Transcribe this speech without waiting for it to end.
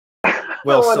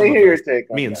Well, I want to hear your take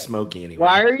on me and that. Smokey anyway.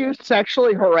 Why are you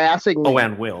sexually harassing me? Oh,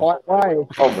 and Will. Why?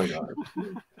 Oh my god.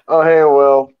 Oh hey,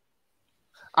 Will.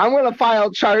 I'm gonna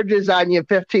file charges on you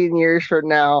 15 years from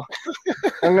now.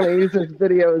 I'm gonna use this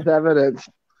video as evidence.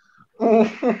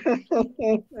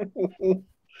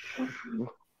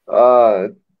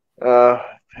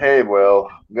 Hey, Will.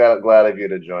 Glad of you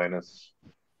to join us.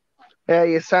 Yeah,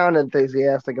 you sound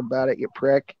enthusiastic about it, you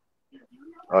prick.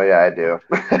 Oh yeah, I do.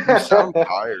 You sound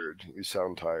tired. You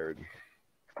sound tired.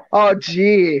 Oh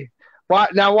gee. Why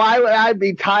would I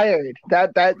be tired?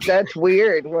 That's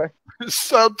weird. You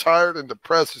sound tired and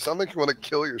depressed. You sound like you want to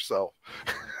kill yourself.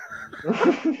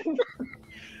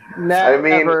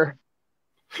 Never.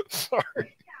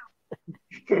 Sorry.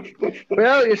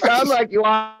 Well, you sound like you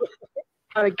want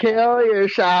to kill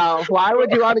yourself. Why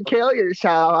would you want to kill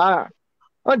yourself?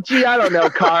 Oh, gee, I don't know,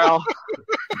 Carl.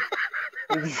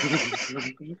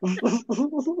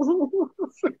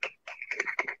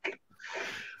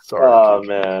 Sorry. Oh Keith.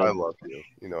 man, I love you.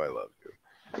 You know I love you.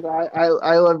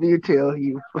 I love you too,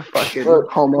 you fucking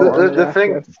homo. The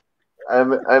thing,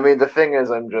 I mean, the thing is,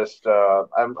 I'm just,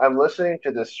 I'm listening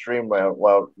to this stream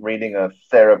while reading a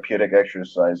therapeutic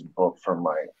exercise book for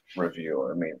my review.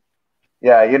 I mean,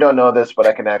 yeah, you don't know this, but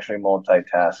I can actually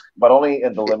multitask, but only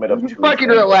in the limit of 2 Fucking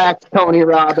things. relax, Tony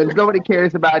Robbins. Nobody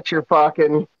cares about your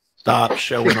fucking. Stop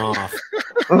showing off.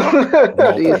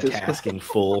 Jesus. Multitasking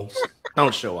fools.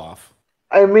 Don't show off.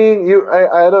 I mean,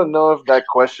 I don't know if that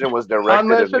question was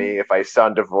directed at me, if I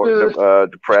sound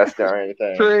depressed or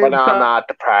anything. But no, I'm not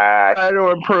depressed. Try to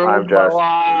improve I'm my just-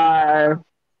 life.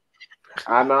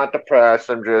 I'm not depressed.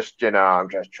 I'm just, I'm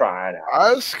just trying to.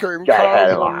 Ice cream Got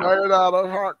ahead cones of are made out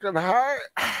of fucking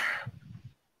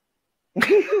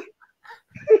hay.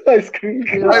 Ice cream.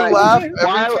 I laugh every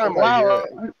time I hear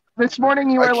it. This morning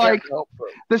you I were can't like, help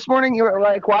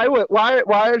it.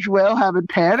 why is Will having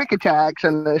panic attacks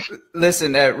in this?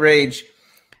 Listen, Rage,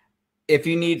 if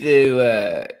you need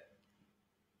to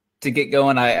get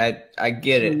going, I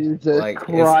get it. Jesus Like it's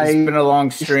Christ. been a long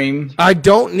stream. I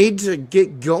don't need to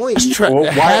get going. Well, why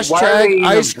are Hashtag they even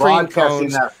ice cream broadcasting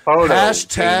cones. that photo,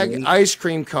 Hashtag Jamie? ice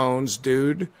cream cones,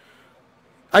 dude.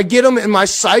 I get them in my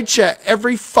side chat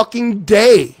every fucking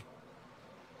day.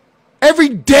 Every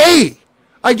day,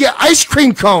 I get ice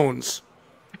cream cones.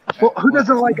 Well, who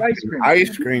doesn't like ice cream?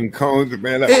 Ice cream cones,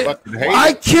 man. I fucking hate I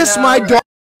it. kiss my dog.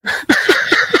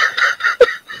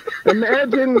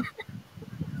 Imagine,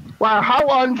 wow, how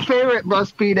unfair it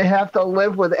must be to have to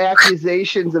live with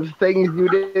accusations of things you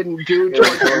didn't do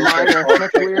towards a minor.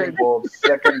 That's weird.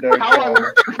 How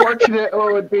unfortunate it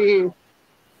would be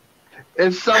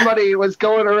if somebody was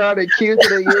going around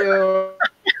accusing you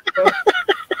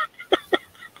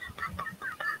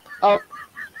of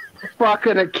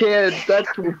fucking a kid. That's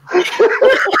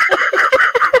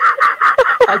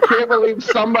I can't believe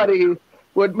somebody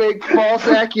would make false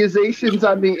accusations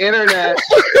on the internet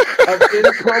of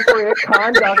inappropriate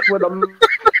conduct with a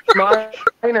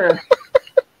minor.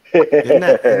 Isn't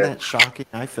that shocking?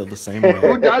 I feel the same way.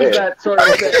 Who does that sort of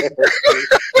thing?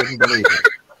 Couldn't believe it.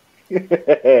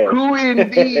 Who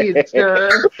indeed, sir?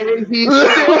 He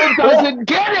still doesn't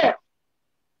get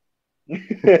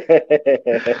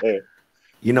it.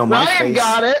 You know, my Ryan face.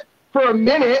 got it for a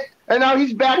minute, and now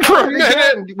he's back on it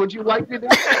again. Would you like to do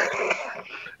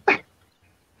that?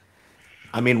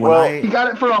 I mean, when He got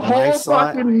it for a when I whole saw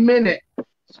it, fucking minute.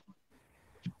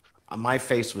 my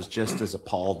face was just as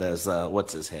appalled as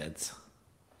what's his head's.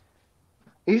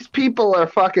 These people are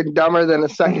fucking dumber than a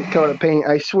second coat of paint.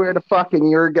 I swear to fucking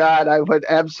your God, I would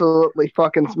absolutely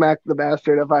fucking smack the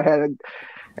bastard if I had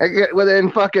I get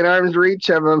within fucking arm's reach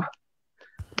of him.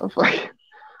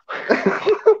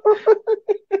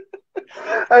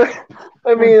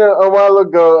 I mean, a while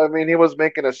ago, I mean, he was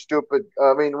making a stupid.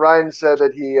 I mean, Ryan said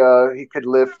that he could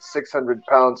lift 600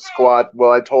 pounds squat.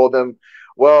 Well, I told him,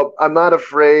 well, I'm not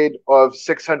afraid of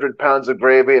 600 pounds of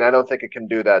gravy, and I don't think it can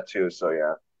do that too. So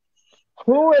yeah.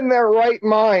 Who in their right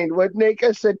mind would make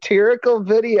a satirical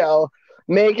video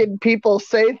making people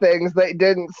say things they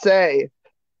didn't say?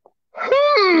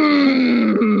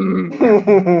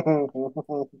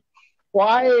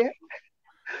 Why?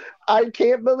 I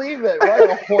can't believe it. What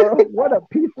a horrible, what a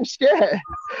piece of shit.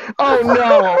 Oh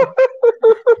no.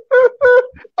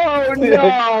 Oh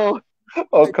no.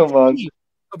 Oh, come on.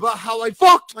 About how I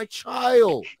fucked my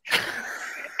child.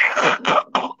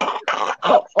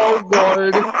 Oh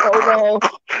Lord. Oh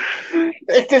no.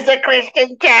 This is a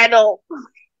Christian channel.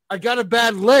 I got a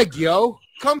bad leg, yo.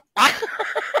 Come.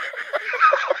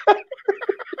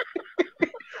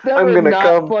 That I'm was gonna not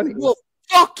come. funny. Well,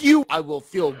 fuck you. I will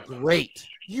feel great.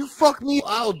 You fuck me.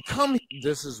 I'll come.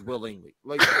 This is willingly.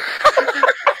 Like.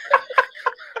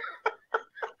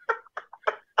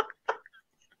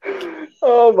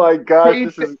 Oh my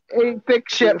gosh, this is ain't thick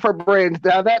shit for brains.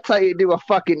 Now that's how you do a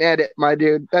fucking edit, my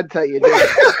dude. That's how you do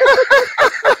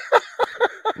it.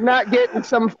 Not getting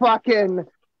some fucking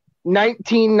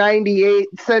 1998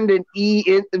 send an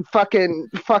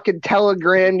fucking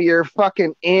telegram to your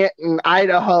fucking aunt in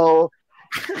Idaho.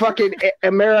 Fucking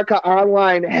America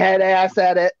Online head ass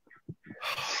edit.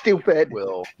 Stupid.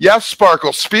 Yes,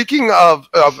 Sparkle. Speaking of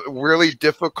really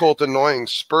difficult, annoying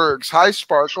Spurgs. Hi,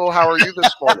 Sparkle. How are you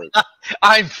this morning?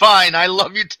 I'm fine. I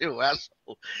love you too,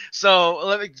 asshole.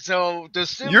 So the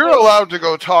symbol... You're allowed to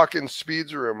go talk in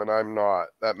Speed's room, and I'm not.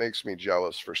 That makes me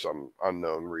jealous for some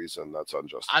unknown reason. That's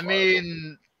unjustifiable. I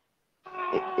mean,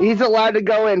 he's allowed to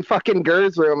go in fucking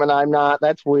Gur's room, and I'm not.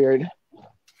 That's weird.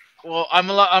 Well, I'm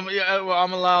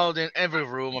allowed in every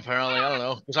room apparently. I don't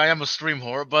know because I am a stream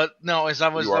whore. But no, as I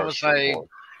was saying,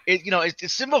 it's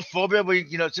symbophobia.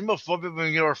 Symbophobia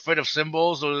when you're afraid of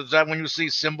symbols, or is that when you see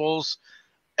symbols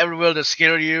everywhere that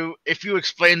scare you? If you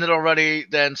explained it already,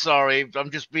 then sorry. I'm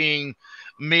just being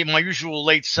my usual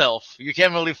late self. You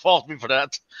can't really fault me for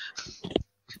that.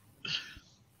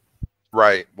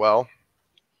 Right. Well.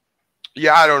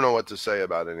 Yeah, I don't know what to say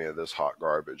about any of this hot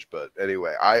garbage, but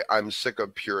anyway, I'm sick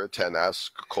of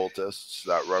Puritan-esque cultists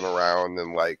that run around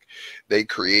and they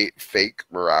create fake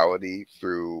morality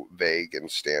through vague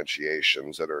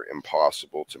instantiations that are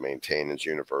impossible to maintain as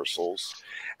universals,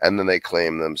 and then they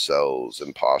claim themselves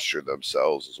and posture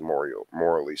themselves as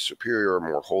morally superior,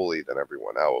 more holy than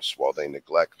everyone else, while they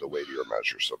neglect the weightier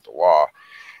measures of the law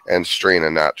and strain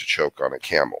a gnat to choke on a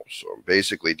camel. So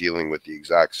basically dealing with the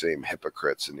exact same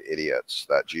hypocrites and idiots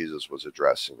that Jesus was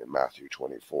addressing in Matthew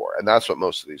 24. And that's what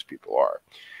most of these people are.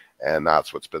 And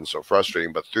that's what's been so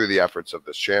frustrating. But through the efforts of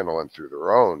this channel and through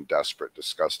their own desperate,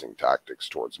 disgusting tactics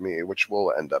towards me, which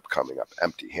will end up coming up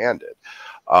empty-handed,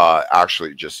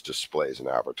 actually just displays and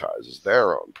advertises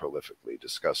their own prolifically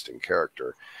disgusting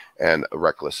character and a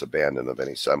reckless abandon of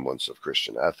any semblance of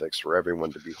Christian ethics for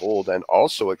everyone to behold, and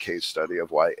also a case study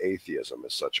of why atheism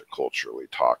is such a culturally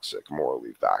toxic,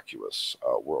 morally vacuous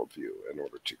worldview in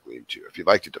order to clean to. If you'd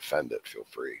like to defend it, feel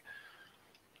free.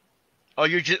 Oh,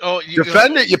 you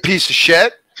defend it, you piece of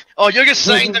shit. Oh, you're just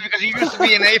saying that because you used to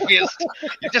be an atheist.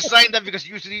 You're just saying that because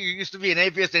you used to be an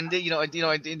atheist, and it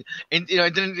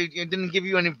didn't give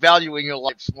you any value in your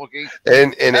life, Smokey.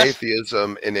 In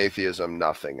atheism,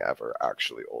 nothing ever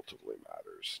actually ultimately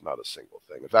matters. Not a single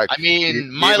thing. In fact, I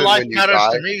mean, my life matters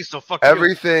to me, so fuck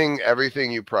everything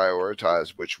you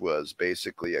prioritize, which was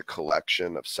basically a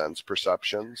collection of sense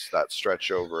perceptions that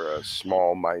stretch over a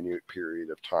small, minute period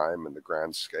of time in the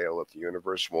grand scale of the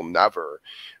universe, will never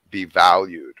be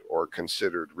valued or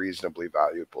considered reasonably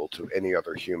valuable to any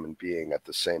other human being at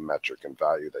the same metric and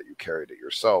value that you carried it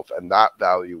yourself, and that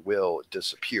value will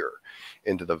disappear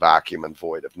into the vacuum and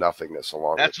void of nothingness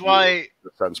along with the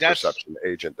sense perception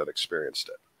agent that experienced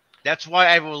it. That's why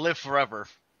I will live forever.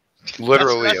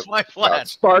 Literally, that's my plan.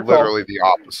 Literally the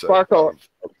opposite. Sparkle.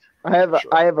 I have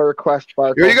a request,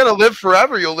 Sparkle. You're going to live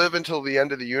forever. You'll live until the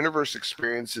end of the universe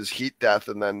experiences heat death,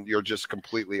 and then you're just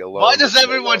completely alone. Why does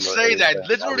everyone say that?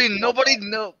 Literally, nobody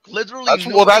knows. Literally, that's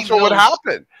what would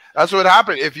happen. That's what would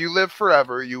happen. If you live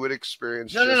forever, you would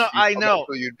experience. No. I know.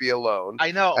 You'd be alone.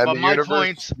 I know. And but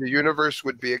the universe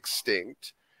would be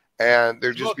extinct, and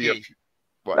there'd just be a.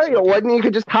 What? No, you wouldn't. You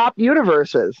could just hop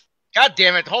universes. God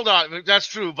damn it! Hold on, that's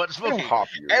true, but Smokey,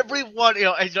 everyone,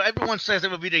 everyone says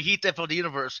it would be the heat death of the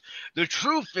universe. The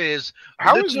truth is,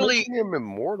 how is making him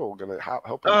immortal going to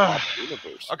help him hop the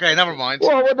universe? Okay, never mind.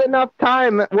 Well, with enough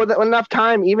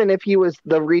time, even if he was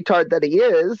the retard that he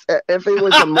is, if he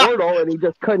was immortal and he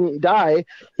just couldn't die,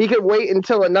 he could wait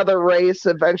until another race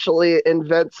eventually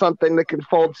invents something that could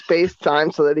fold space time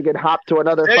so that he could hop to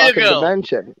another fucking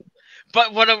dimension.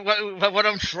 But what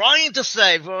I'm trying to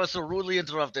say, before I was so rudely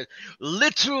interrupted,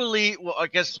 literally, well, I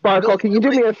guess. Sparkle, can you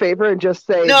do me a favor and just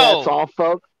say that's all,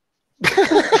 folks?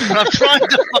 I'm trying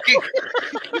to fucking.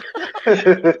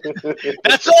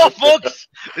 That's all, folks.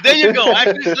 There you go. I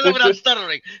actually said it without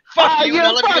stuttering. Fuck you.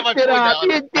 Now let me get my point out.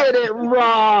 You did it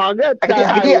wrong.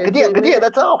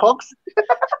 That's all, folks.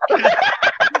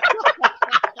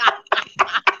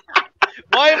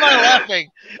 Why am I laughing?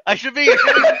 I should be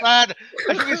sad.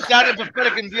 I should be sad and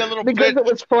pathetic and be a little because it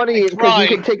was funny because you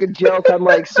can take a joke on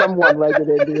like some one-legged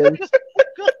Indians.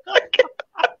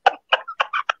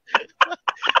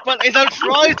 But as I'm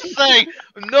trying to say,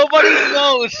 nobody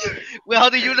knows how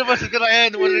the universe is going to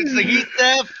end, whether it's the heat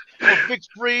death, or big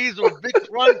freeze, or big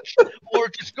crunch, or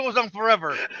it just goes on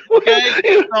forever. Okay?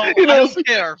 So I don't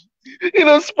care.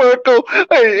 Sparkle,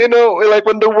 like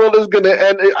when the world is going to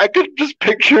end, I could just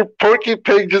picture Porky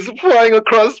Pig just flying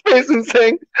across space and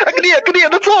saying, I can hear,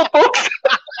 that's all, folks.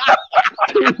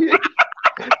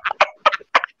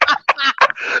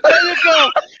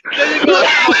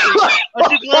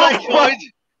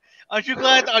 Aren't you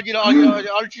glad? Aren't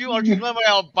you glad my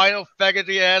albino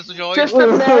faggoty ass joined? Just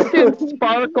imagine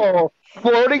Sparkle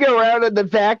floating around in the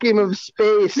vacuum of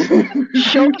space,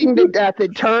 choking to death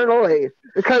eternally.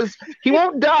 Because he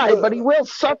won't die, but he will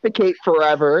suffocate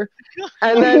forever.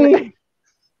 And then,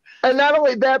 and not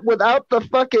only that, without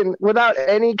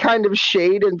any kind of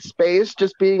shade in space,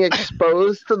 just being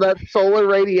exposed to that solar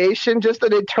radiation, just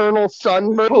an eternal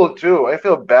sunburn. Cool too. I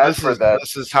feel bad for that.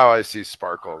 This is how I see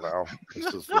Sparkle now.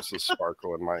 This is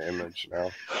Sparkle in my image now.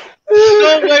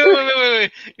 No,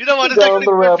 wait. You know what? It's Down actually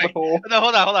the rabbit perfect. hole. No,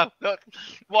 hold on. No.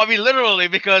 Well, I mean, literally,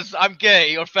 because I'm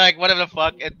gay or fag, whatever the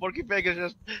fuck, and Porky Pig is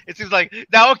just, it seems like,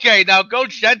 now go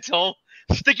gentle.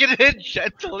 Stick it in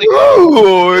gently.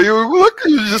 Ooh, you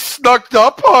just snuck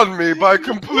up on me by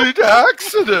complete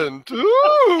accident.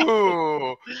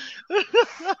 Ooh.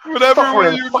 Whatever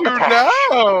will you do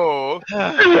now?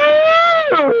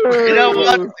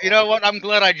 You know what? I'm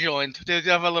glad I joined to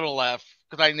have a little laugh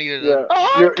because I needed it.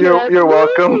 Yeah. You're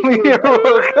welcome. You're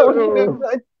welcome.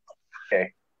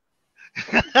 Okay.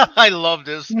 I love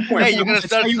this. Hey, you're gonna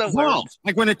start somewhere.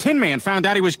 Like when the Tin Man found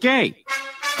out he was gay.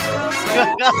 Did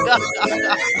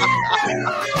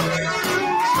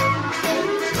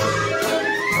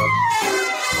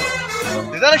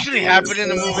that actually happen in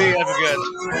the movie? I forget.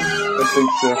 I think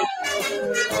so.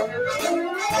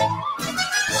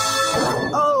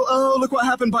 Oh, look what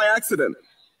happened by accident.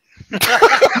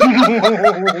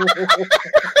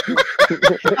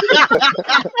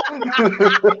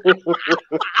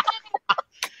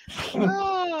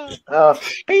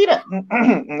 Beat it.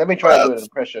 Let me try to do an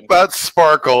impression. That's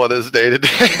Sparkle in his day-to-day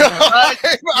life.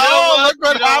 Look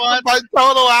what happened by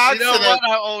total accident. You know what?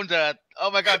 I own that. Oh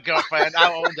my god, girlfriend,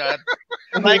 I own that.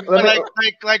 Like one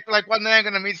day I'm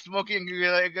gonna meet Smokey and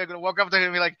you're gonna walk up to him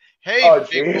and be like, "Hey,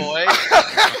 big boy."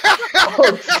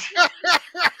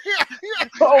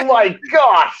 Oh my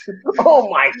gosh! Oh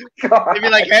my god! He'd be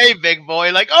like, "Hey, big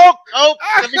boy," like, "Oh,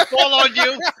 let me fall on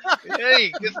you."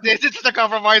 Hey, it's a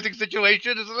compromising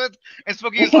situation, isn't it? And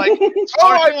Smokey's like,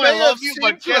 I love you,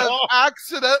 but get off.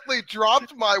 Accidentally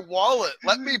dropped my wallet.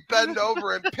 Let me bend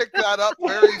over and pick that up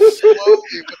very slowly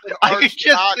with an arched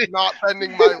back, not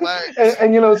bending my legs.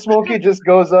 And you know, Smokey just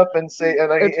goes up and say,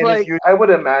 I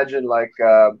would imagine like.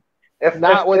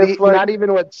 Not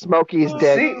even with Smokey's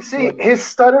dick. See, his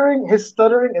stuttering is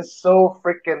so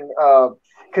freaking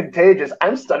contagious.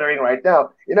 I'm stuttering right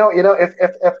now. You know, if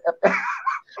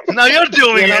now you're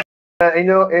doing it. I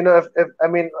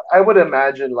would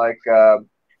imagine like not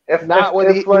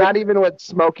even with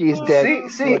Smokey's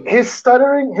dick. See, his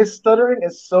stuttering is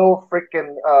so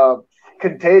freaking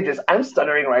contagious. I'm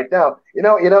stuttering right now. You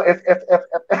know, if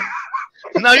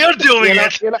now you're doing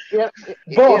it.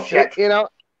 Bullshit.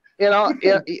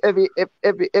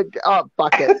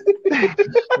 Fuck it.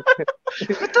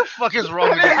 What the fuck is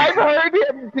wrong with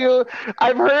you?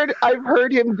 I've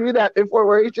heard him do that before,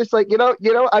 where he's just like, fuck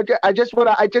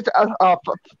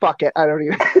it. I don't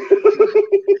even.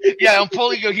 Yeah,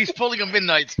 he's pulling a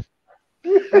midnight.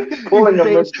 Pulling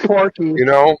a Porky.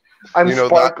 I'm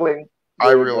sparkling.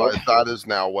 I realize that is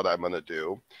now what I'm gonna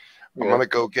do. I'm gonna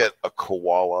go get a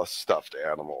koala stuffed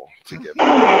animal to give.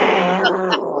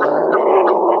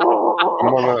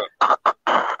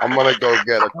 I'm gonna go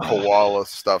get a koala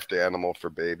stuffed animal for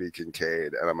baby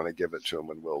Kincaid, and I'm gonna give it to him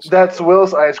when Will's. That's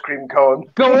Will's ice cream cone.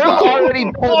 Gorilla already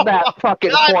pulled that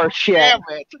fucking horse shit. Damn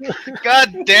it!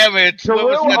 God damn it!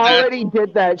 Gorilla already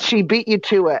did that. She beat you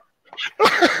to it.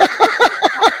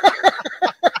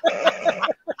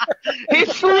 He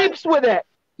sleeps with it.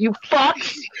 You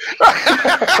fucks.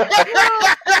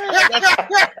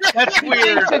 That's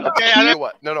weird. Okay, You know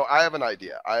what? No, I have an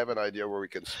idea. I have an idea where we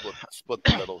can split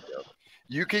the middle here.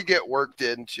 You could get worked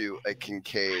into a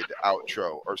Kincaid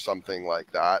outro or something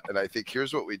like that. And I think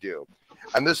here's what we do.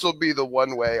 And this will be the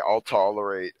one way I'll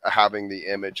tolerate having the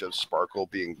image of Sparkle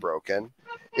being broken,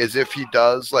 is if he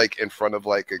does like in front of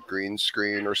like a green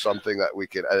screen or something that we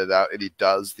could edit out, and he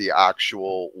does the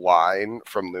actual line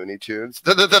from Looney Tunes.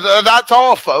 That's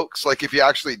all, folks. Like if he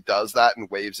actually does that and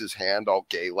waves his hand all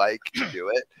gay-like to do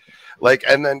it, like,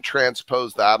 and then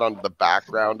transpose that onto the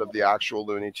background of the actual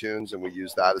Looney Tunes, and we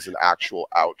use that as an actual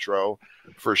outro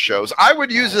for shows. I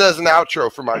would use it as an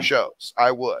outro for my shows. I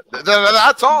would.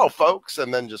 That's all, folks.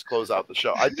 And then just close out the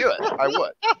show. I'd do it. I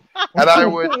would. And I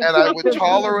would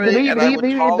tolerate.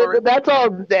 That's all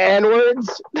the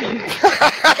N-words.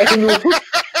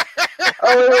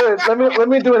 Oh, wait. Let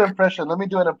me do an impression.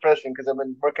 Because I've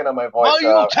been working on my voice. Oh, you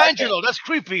Tangelo. That's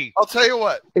creepy. I'll tell you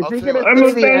what. I'm a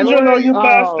Tangelo, you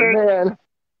bastard. Man.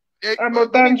 I'm a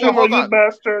Tangelo, you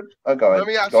bastard. Oh, go ahead. Let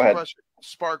me ask you a question.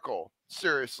 Sparkle,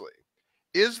 seriously.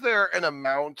 is there an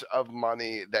amount of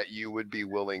money that you would be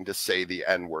willing to say the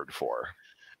N-word for?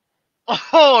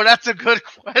 Oh, that's a good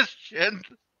question.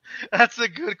 That's a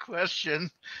good question.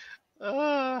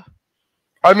 I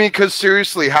mean, because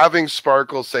seriously, having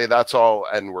Sparkle say that's all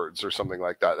N-words or something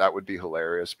like that, that would be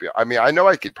hilarious. I mean, I know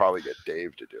I could probably get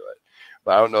Dave to do it,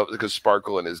 but I don't know, because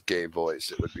Sparkle in his gay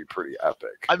voice, it would be pretty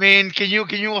epic. I mean, can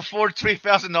you afford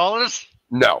 $3,000?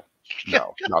 No,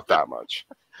 not that much.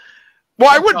 Well,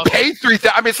 I wouldn't pay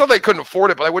 $3,000. I mean, it's not that I couldn't afford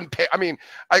it, but I wouldn't pay. I mean,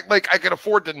 I could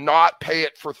afford to not pay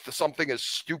it for something as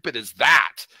stupid as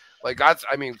that. Like, that's,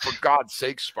 I mean, for God's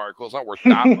sake, Sparkle, it's not worth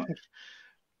that much.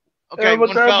 Okay,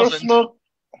 whatever, Smoke.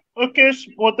 Okay,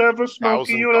 whatever,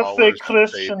 Smokey. You're a fake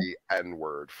Christian. Say the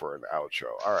N-word for an outro.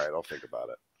 All right, I'll think about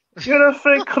it. You're a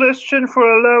fake Christian for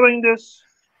allowing this.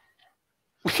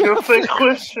 You're a fake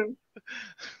Christian.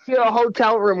 You know, a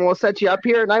hotel room will set you up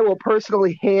here, and I will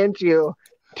personally hand you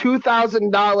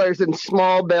 $2,000 in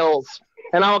small bills,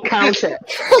 and I'll count it.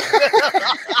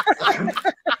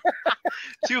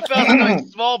 2,000 in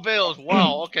small bills.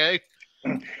 Wow. Okay.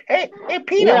 Hey,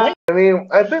 Peter. Yeah, I mean,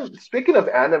 I've been speaking of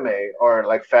anime or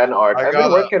like fan art. I've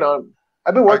been working on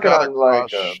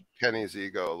like Kenny's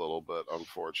ego a little bit,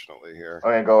 unfortunately here.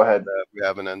 Okay, go ahead. We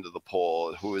have an end of the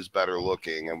poll. Who is better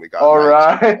looking? And we got all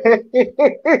right. And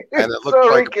it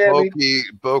looks like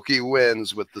Bokey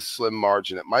wins with the slim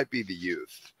margin. It might be the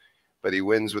youth, but he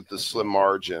wins with the slim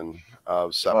margin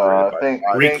of separated by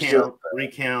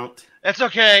recount. That's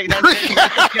okay. That's okay,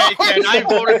 Ken. I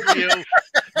voted for you.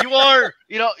 You are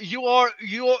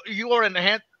in the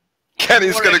hand.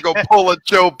 Kenny's gonna go pull a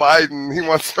Joe Biden. He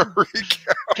wants to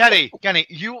recount. Kenny,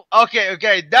 you okay?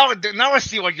 Now I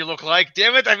see what you look like.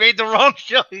 Damn it, I made the wrong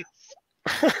choice.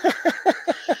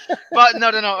 But no.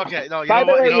 Okay, no. By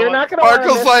the way, you're not gonna.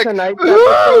 Sparkle's like,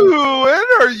 ooh, when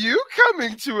are you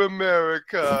coming to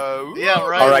America? Ooh. Yeah,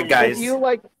 right. All right, guys.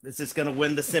 This is gonna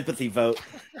win the sympathy vote.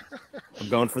 I'm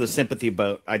going for the sympathy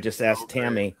vote. I just asked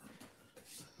Tammy.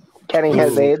 Kenny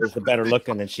has AIDS. Is the better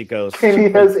looking, and she goes. Kenny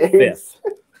has AIDS.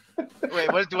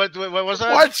 Wait, what was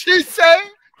that? What'd she say?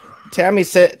 Tammy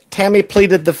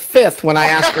pleaded the fifth when I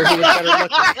asked her who was better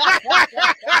looking.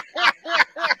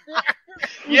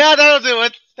 Yeah, that'll do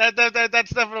it.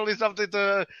 That's definitely something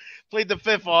to plead the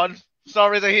fifth on.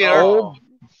 Sorry to hear.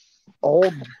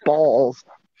 Old balls.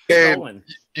 Hey,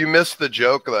 you missed the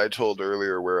joke that I told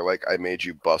earlier where, like, I made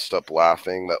you bust up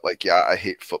laughing that, like, yeah, I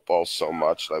hate football so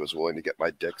much that I was willing to get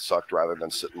my dick sucked rather than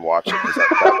sit and watch it.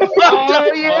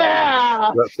 Oh,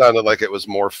 yeah! That sounded like it was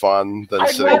more fun than I'd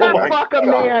sitting rather fuck a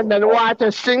man than watch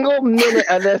a single minute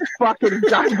of this fucking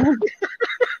documentary.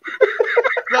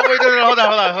 No, wait, no, hold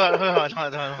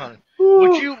on.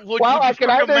 Would you I could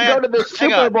either go to the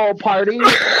Super Bowl party or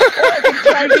I could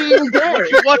try being gay. Would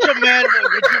you watch a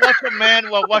man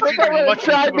while watching the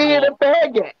try Super being Bowl? a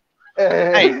faggot?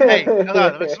 Hey, hold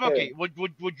on, Smokey.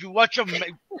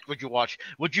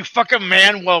 Would you fuck a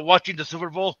man while watching the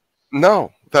Super Bowl?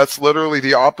 No, that's literally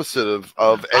the opposite of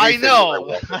anything. I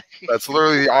know. That's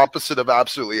literally the opposite of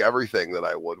absolutely everything that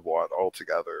I would want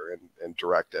altogether, in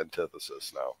direct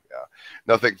antithesis. No, yeah,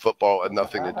 nothing football and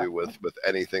nothing to do with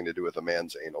anything to do with a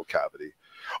man's anal cavity.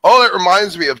 Oh, that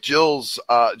reminds me of Jill's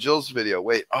video.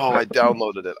 Wait, I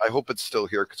downloaded it. I hope it's still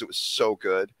here because it was so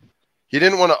good. He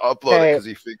didn't want to upload it because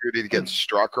he figured he'd get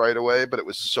struck right away, but it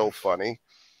was so funny.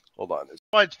 Hold on.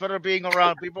 It's better being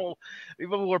around people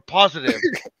who are positive.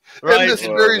 Right? In this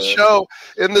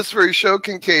very show,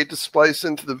 Kincaid, to splice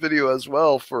into the video as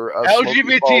well for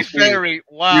LGBT fairy.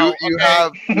 Wow. You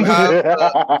have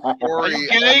the story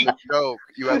and the joke.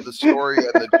 You have the story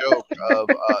and the joke of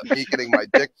me getting my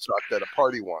dick sucked at a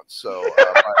party once. So by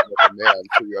another man.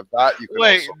 So you have that. You can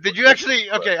wait, did you actually?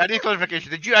 Okay, I need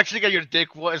clarification. Did you actually get your dick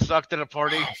sucked at a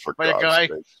party by a guy?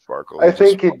 Sparkle. I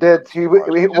think he did.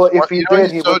 Well, if he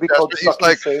did, he would be called He's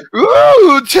like,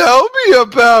 ooh, tell me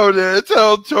about it.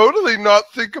 I'll totally not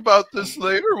think about this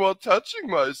later while touching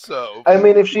myself. I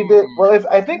mean, if she did,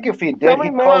 I think if he did, tell me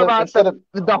more about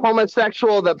the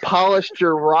homosexual that polished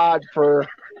your rod for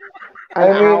an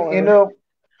hour. you know,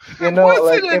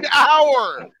 wasn't like, an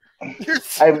hour.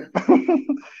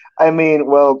 I mean,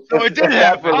 well, so it did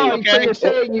happen. So you're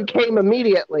saying you came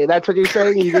immediately? That's what you're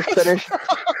saying? You just finished?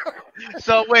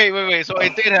 So wait. So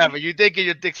it did happen. You did get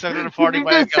your dick sucked at a party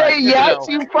by a guy. Say yes,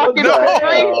 you fucking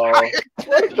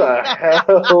What the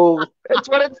hell? That's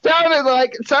what it sounded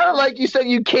like. It sounded like you said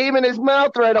you came in his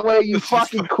mouth right away, you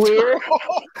fucking queer.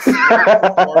 What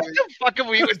the fuck are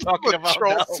we even talking about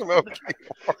now?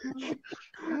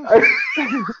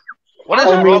 What is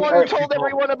I wrong mean, with told people?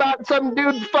 everyone about some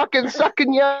dude fucking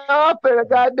sucking you up in a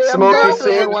goddamn Smokey bathroom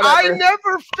Saint. or I whatever.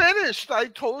 never finished. I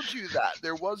told you that.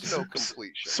 There was no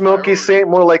completion. Smoky Saint,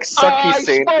 more like Sucky I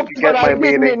Saint, smoked, if you get but my I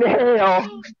didn't meaning.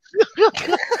 inhale.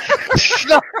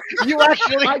 No, you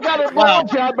actually. I got a Wow.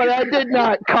 blowjob, but I did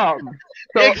not come.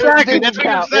 So Exactly, it didn't that's what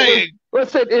you're count. It was- saying.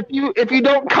 listen, if you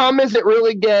don't come, is it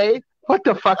really gay? What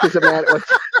the fuck is the matter with?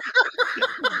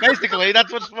 Basically,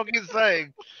 that's what Smokey is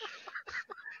saying.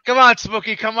 Come on,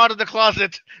 Smokey, come out of the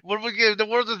closet. The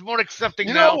world is more accepting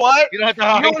You now. know what? You don't have to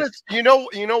hide.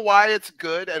 You know why it's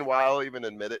good and why I'll even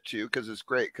admit it too, because it's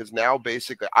great. Because now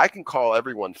basically I can call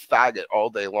everyone faggot all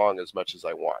day long as much as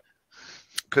I want.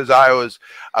 Because I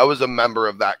was a member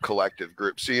of that collective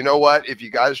group. So you know what? If you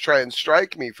guys try and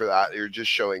strike me for that, you're just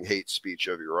showing hate speech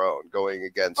of your own, going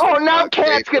against. Oh, now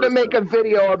Cat's gonna make a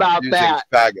video about using that.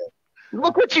 faggot.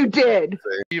 Look what you did.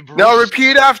 Now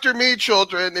repeat after me,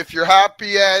 children. If you're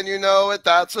happy and you know it,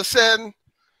 that's a sin.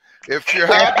 If you're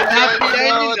happy,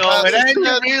 and you know it, and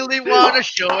you really want to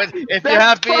show it. If you're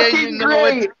happy and you know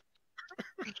it.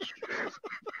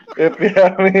 If you're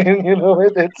happy and you know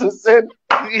it, it's a sin.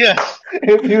 Yes.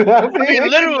 If you're happy, I mean,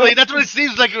 literally, that's what it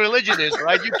seems like religion is,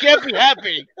 right? You can't be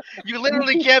happy. You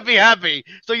literally can't be happy.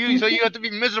 So you have to be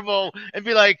miserable and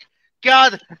be like,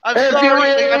 God, I'm if sorry. you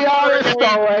really I'm are sorry.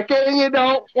 stoic and you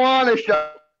don't want to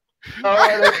show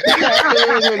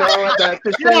it, you know, that's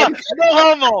the Yeah, same. no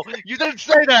homo. You didn't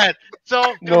say that. So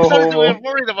No I'm starting homo. to be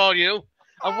worried about you.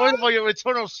 I'm worried about your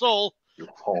eternal soul.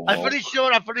 I'm pretty sure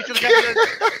that's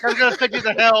gonna send you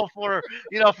to hell for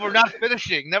not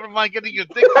finishing. Never mind getting your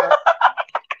dick sucked.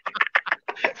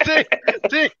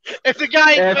 see, if the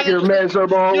guy If you're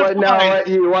miserable you're and know fine. it,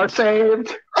 you are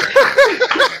saved.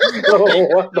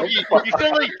 What the fuck?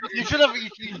 You should have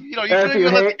If you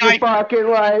let the hate guy your fucking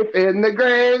life in the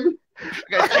grave,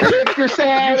 if you're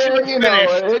sad You and you know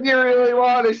finished. it, and you really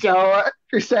want to show it, if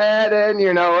you're sad and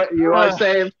you know it, you are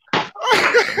saved.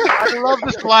 I love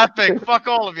this laughing. Fuck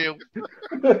all of you.